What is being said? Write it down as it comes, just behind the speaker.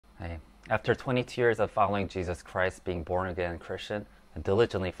After 22 years of following Jesus Christ, being born again Christian, and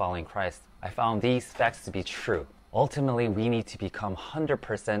diligently following Christ, I found these facts to be true. Ultimately, we need to become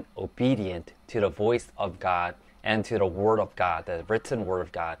 100% obedient to the voice of God and to the Word of God, the written Word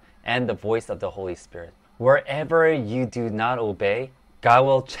of God, and the voice of the Holy Spirit. Wherever you do not obey, God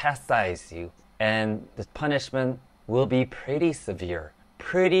will chastise you, and the punishment will be pretty severe,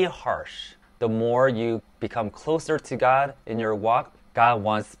 pretty harsh. The more you become closer to God in your walk, God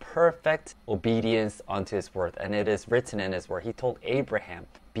wants perfect obedience unto His Word, and it is written in His Word. He told Abraham,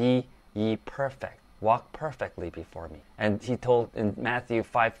 "Be ye perfect, walk perfectly before me." And He told in Matthew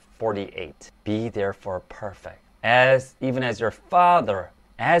 5:48, "Be therefore perfect, even as your Father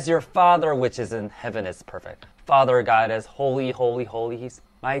which is in heaven is perfect." Father God is holy, holy, holy. He's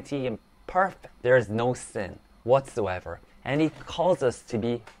mighty and perfect. There is no sin whatsoever. And He calls us to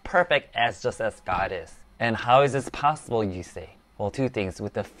be perfect just as God is. And how is this possible, you say? Well, two things.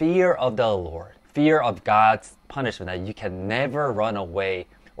 With the fear of the Lord, fear of God's punishment, that you can never run away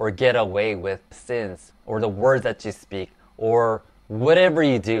or get away with sins or the words that you speak or whatever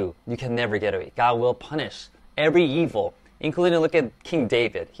you do, you can never get away. God will punish every evil, including, look at King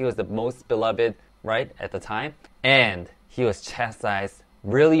David. He was the most beloved, right, at the time. And he was chastised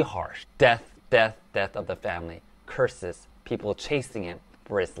really harsh. Death of the family. Curses, people chasing him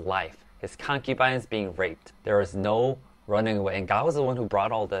for his life. His concubines being raped. There was no running away. And God was the one who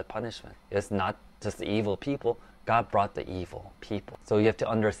brought all the punishment. It's not just the evil people. God brought the evil people. So you have to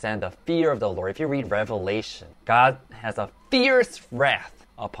understand the fear of the Lord. If you read Revelation, God has a fierce wrath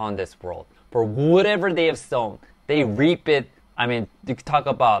upon this world. For whatever they have sown, they reap it. I mean, you could talk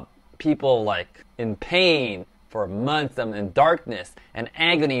about people like in pain for months and in darkness and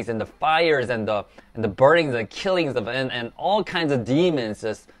agonies and the fires and the burnings and killings and all kinds of demons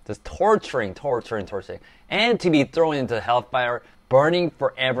just torturing. And to be thrown into hellfire, burning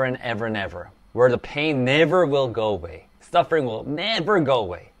forever and ever and ever, where the pain never will go away. Suffering will never go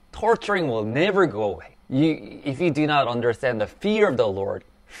away. Torturing will never go away. If you do not understand the fear of the Lord,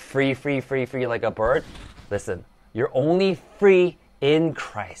 free like a bird, listen, you're only free in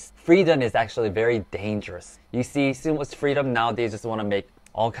Christ. Freedom is actually very dangerous. You see, so much freedom nowadays just want to make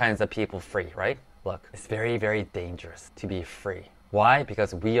all kinds of people free, right? Look, it's very, very dangerous to be free. Why?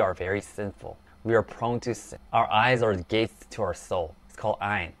 Because we are very sinful. We are prone to sin. Our eyes are the gates to our soul. It's called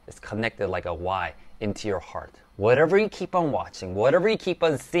Ein. It's connected like a Y into your heart. Whatever you keep on watching, whatever you keep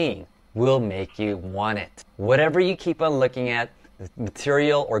on seeing, will make you want it. Whatever you keep on looking at,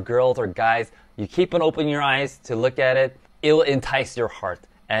 material or girls or guys, you keep on opening your eyes to look at it, it will entice your heart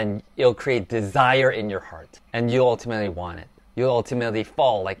and it'll create desire in your heart and you'll ultimately want it. You'll ultimately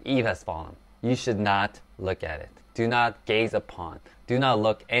fall like Eve has fallen. You should not look at it. Do not gaze upon. Do not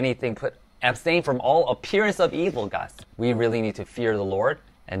look anything. Abstain from all appearance of evil, guys. We really need to fear the Lord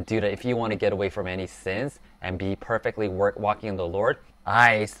and do that. If you want to get away from any sins and be perfectly walking in the Lord,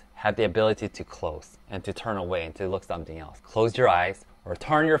 eyes have the ability to close and to turn away and to look something else. Close your eyes or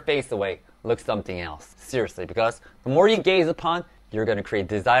turn your face away. Look something else. Seriously, because the more you gaze upon, you're going to create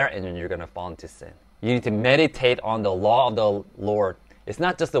desire and then you're going to fall into sin. You need to meditate on the law of the Lord. It's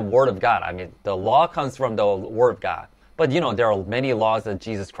not just the Word of God. I mean, the law comes from the Word of God. But there are many laws that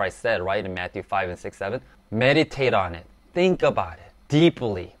Jesus Christ said, right, in Matthew 5 and 6, 7. Meditate on it. Think about it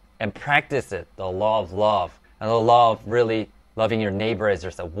deeply and practice it. The law of love and the law of really loving your neighbor as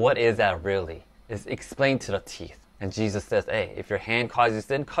yourself. What is that really? It's explained to the teeth. And Jesus says, hey, if your hand causes you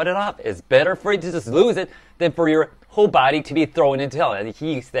sin, cut it off. It's better for you to just lose it than for your whole body to be thrown into hell. And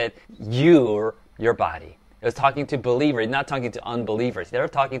He said, your body. It was talking to believers, not talking to unbelievers. They were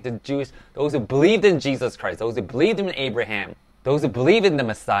talking to Jews, those who believed in Jesus Christ, those who believed in Abraham, those who believed in the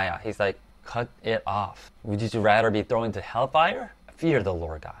Messiah. He's like, cut it off. Would you rather be thrown into hellfire? Fear the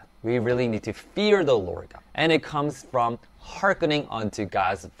Lord God. We really need to fear the Lord God. And it comes from hearkening unto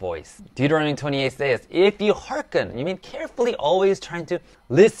God's voice. Deuteronomy 28 says, if you hearken, you mean carefully, always trying to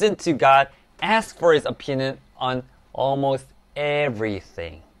listen to God, ask for His opinion on almost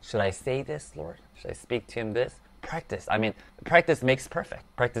everything. Should I say this, Lord? Should I speak to Him this? Practice. I mean, practice makes perfect.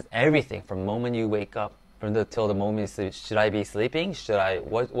 Practice everything from the moment you wake up till the moment you sleep. Should I be sleeping?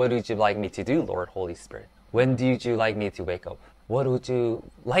 What would you like me to do, Lord, Holy Spirit? When did you like me to wake up? What would you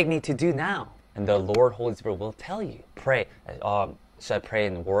like me to do now? And the Lord, Holy Spirit will tell you. Pray. Should I pray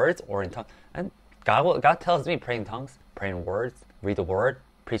in words or in tongues? And God tells me, pray in tongues, pray in words, read the Word,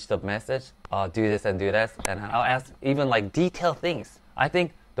 preach the message, do this and do that. And I'll ask even like detailed things. I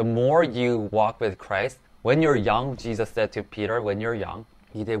think the more you walk with Christ, when you're young, Jesus said to Peter, when you're young,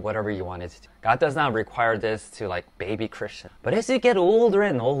 you did whatever you wanted to do. God does not require this to like baby Christian. But as you get older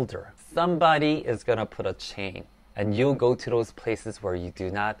and older, somebody is going to put a chain And you'll go to those places where you do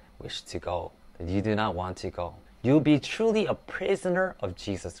not wish to go, that you do not want to go. You'll be truly a prisoner of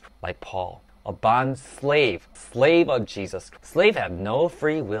Jesus, like Paul, a bond slave, slave of Jesus. Slave have no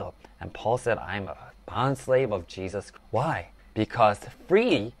free will. And Paul said, I'm a bond slave of Jesus. Why? Because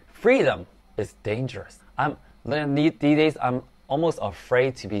freedom is dangerous. These days, I'm almost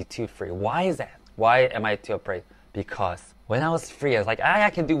afraid to be too free. Why is that? Why am I too afraid? Because when I was free, I was like, I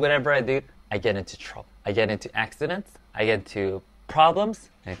can do whatever I do. I get into trouble. I get into accidents. I get into problems,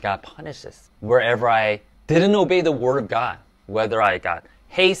 and God punishes. Wherever I didn't obey the word of God, whether I got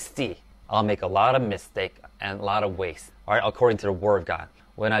hasty, I'll make a lot of mistakes and a lot of waste, all right, according to the word of God.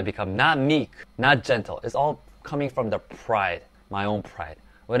 When I become not meek, not gentle, it's all coming from the pride, my own pride.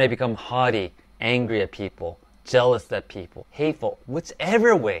 When I become haughty, angry at people, jealous at people, hateful,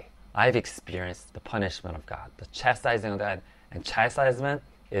 whichever way, I've experienced the punishment of God, the chastising of God. And chastisement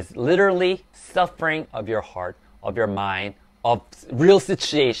is literally suffering of your heart, of your mind, of real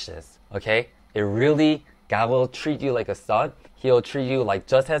situations, okay? God will treat you like a son. He'll treat you like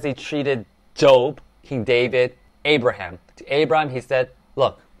just as he treated Job, King David, Abraham. To Abraham, he said,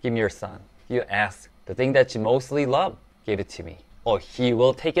 look, give me your son. You ask the thing that you mostly love, give it to me, or he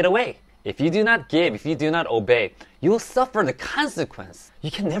will take it away. If you do not give, if you do not obey, you will suffer the consequence.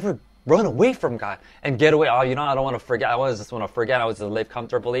 You can never run away from God and get away. Oh, I don't want to forget. I just want to forget. I want to live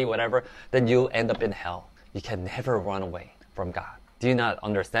comfortably, whatever. Then you'll end up in hell. You can never run away from God. Do you not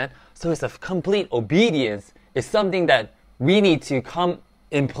understand? So it's a complete obedience. It's something that we need to come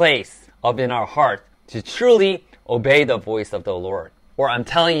in place of in our heart to truly obey the voice of the Lord. Or I'm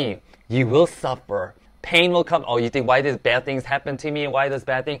telling you, you will suffer. Pain will come. Oh, you think, why does bad things happen to me? Why does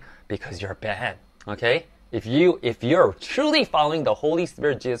bad thing? Because you're bad. Okay? If you're truly following the Holy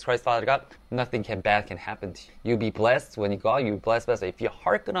Spirit, Jesus Christ, Father God, nothing bad can happen to you. You'll be blessed when you go out. You'll be blessed if you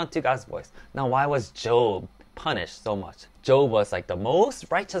hearken unto God's voice. Now, why was Job punished so much? Job was like the most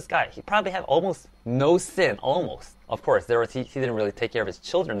righteous guy. He probably had almost no sin, almost. Of course, he didn't really take care of his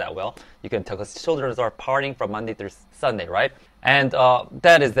children that well. You can tell his children are partying from Monday through Sunday, right? And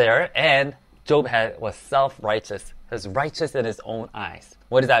that is there. And Job was self-righteous. He was righteous in his own eyes.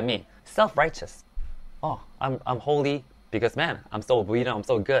 What does that mean? Self-righteous. Oh, I'm holy because, man, I'm so obedient, I'm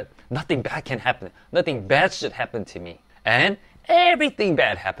so good. Nothing bad can happen. Nothing bad should happen to me. And everything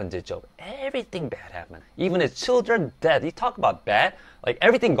bad happened to Job. Everything bad happened. Even his children dead. You talk about bad, like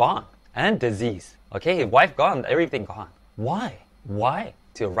everything gone. And disease. Okay, his wife gone, everything gone. Why? Why?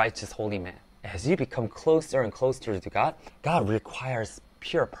 To a righteous holy man. As you become closer and closer to God, God requires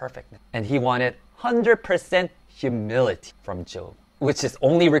pure perfectness. And he wanted 100% humility from Job, which is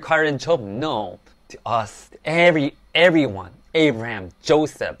only required in Job. No. To us, everyone, Abraham,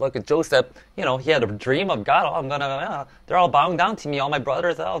 Joseph. Look at Joseph, he had a dream of God. Oh, they're all bowing down to me. All my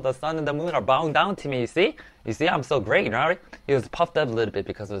brothers, the sun and the moon are bowing down to me. You see, I'm so great, right? He was puffed up a little bit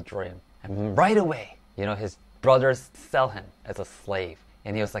because of the dream. And right away, his brothers sell him as a slave.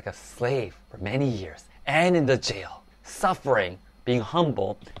 And he was like a slave for many years. And in the jail, suffering, being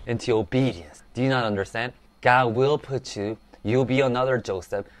humble into obedience. Do you not understand? God will put you. You'll be another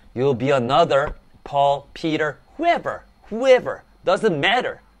Joseph. You'll be another Paul, Peter, whoever, doesn't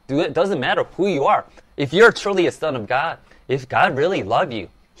matter. It doesn't matter who you are. If you're truly a son of God, if God really loves you,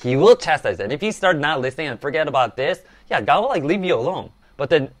 he will chastise it. And if you start not listening and forget about this, God will leave you alone. But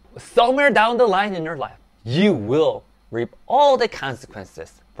then somewhere down the line in your life, you will reap all the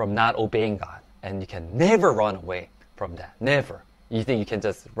consequences from not obeying God. And you can never run away from that. Never. You think you can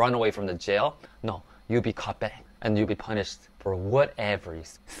just run away from the jail? No, you'll be caught back and you'll be punished for whatever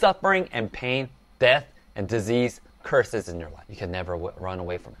is suffering and pain, death and disease, curses in your life. You can never run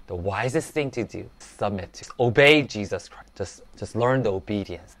away from it. The wisest thing to do, submit to, obey Jesus Christ. Just learn the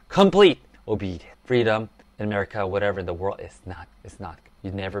obedience, complete obedience. Freedom in America, whatever in the world, it's not. You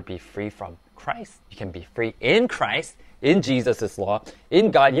never be free from Christ. You can be free in Christ, in Jesus' law,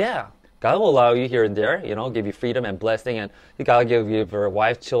 in God. Yeah, God will allow you here and there, give you freedom and blessing, and God will give you your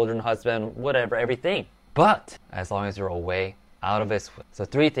wife, children, husband, whatever, everything. But as long as you're away, out of His way. So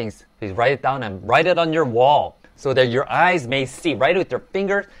 3 things. Please write it down and write it on your wall so that your eyes may see. Write it with your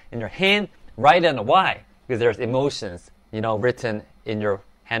fingers in your hand. Write it. Why? Because there's emotions, written in your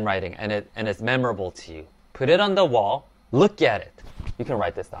handwriting, and it's memorable to you. Put it on the wall. Look at it. You can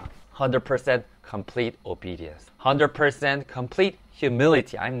write this down. 100% complete obedience. 100% complete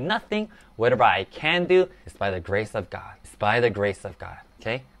humility. I'm nothing. Whatever I can do is by the grace of God. It's by the grace of God.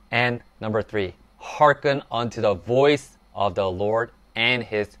 Okay? And number 3, hearken unto the voice of the Lord and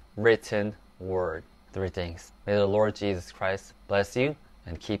His written word. 3 things. May the Lord Jesus Christ bless you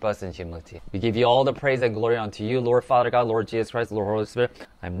and keep us in humility. We give you all the praise and glory unto you, Lord Father God, Lord Jesus Christ, Lord Holy Spirit.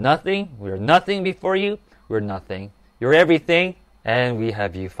 I'm nothing. We are nothing before you. We're nothing. You're everything. And we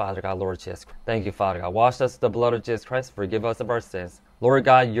have you, Father God, Lord Jesus Christ. Thank you, Father God. Wash us with the blood of Jesus Christ. Forgive us of our sins. Lord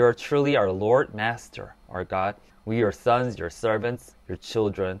God, you're truly our Lord, Master, our God. We, your sons, your servants, your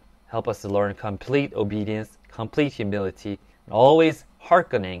children. Help us to learn complete obedience, complete humility, and always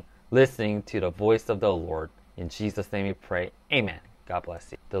hearkening, listening to the voice of the Lord. In Jesus' name we pray. Amen. God bless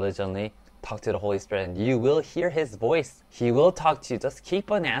you. Diligently talk to the Holy Spirit and you will hear His voice. He will talk to you. Just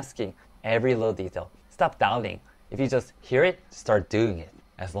keep on asking every little detail. Stop doubting. If you just hear it, start doing it.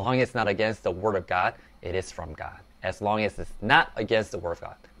 As long as it's not against the Word of God, it is from God. As long as it's not against the Word of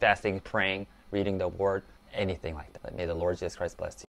God. Fasting, praying, reading the Word, anything like that. May the Lord Jesus Christ bless you.